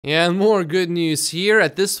And more good news here.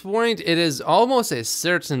 At this point, it is almost a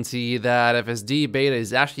certainty that FSD beta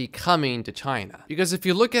is actually coming to China. Because if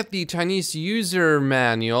you look at the Chinese user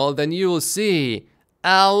manual, then you will see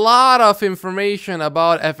a lot of information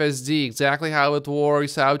about FSD, exactly how it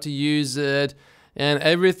works, how to use it, and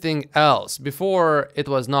everything else. Before, it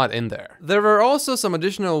was not in there. There were also some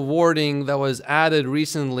additional wording that was added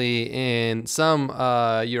recently in some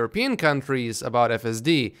European countries about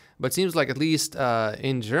FSD, but seems like at least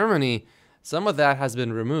in Germany, some of that has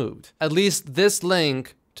been removed. At least this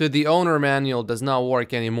link to the owner manual does not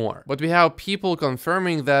work anymore. But we have people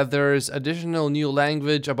confirming that there's additional new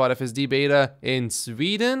language about FSD beta in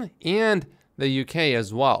Sweden and the UK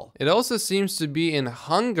as well. It also seems to be in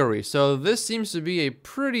Hungary, so this seems to be a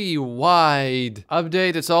pretty wide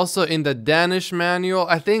update. It's also in the Danish manual.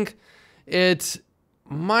 I think it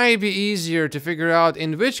might be easier to figure out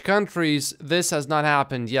in which countries this has not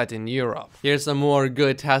happened yet in Europe. Here's some more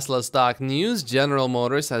good Tesla stock news. General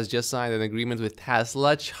Motors has just signed an agreement with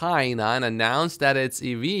Tesla China and announced that its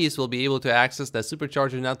EVs will be able to access the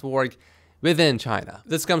supercharger network within China.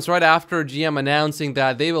 This comes right after GM announcing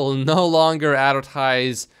that they will no longer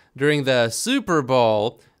advertise during the Super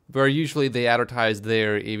Bowl, where usually they advertise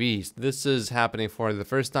their EVs. This is happening for the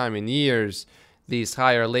first time in years. These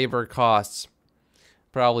higher labor costs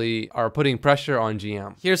probably are putting pressure on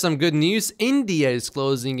GM. Here's some good news. India is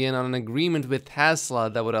closing in on an agreement with Tesla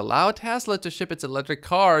that would allow Tesla to ship its electric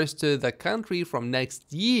cars to the country from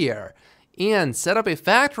next year and set up a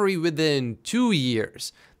factory within 2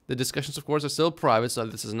 years. The discussions, of course, are still private, so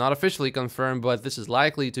this is not officially confirmed, but this is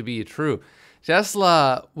likely to be true.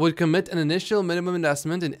 Tesla would commit an initial minimum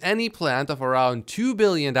investment in any plant of around $2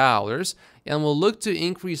 billion and will look to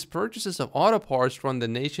increase purchases of auto parts from the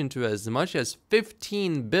nation to as much as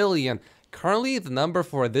 $15 billion. Currently, the number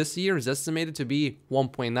for this year is estimated to be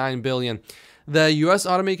 $1.9 billion. The US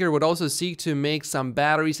automaker would also seek to make some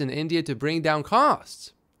batteries in India to bring down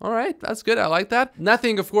costs. All right, that's good. I like that.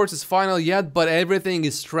 Nothing, of course, is final yet, but everything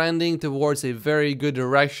is trending towards a very good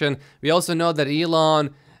direction. We also know that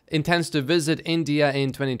Elon intends to visit India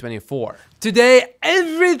in 2024. Today,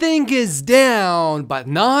 everything is down, but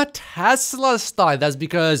not Tesla stock. That's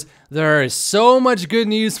because there is so much good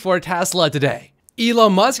news for Tesla today.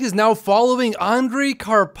 Elon Musk is now following Andrei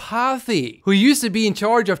Karpathy, who used to be in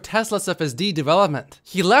charge of Tesla's FSD development.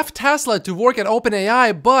 He left Tesla to work at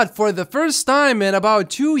OpenAI, but for the first time in about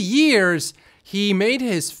 2 years, he made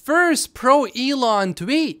his first pro-Elon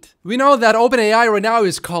tweet. We know that OpenAI right now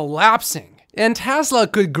is collapsing, and Tesla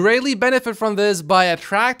could greatly benefit from this by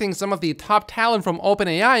attracting some of the top talent from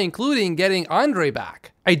OpenAI, including getting Andrei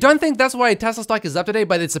back. I don't think that's why Tesla stock is up today,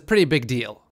 but it's a pretty big deal.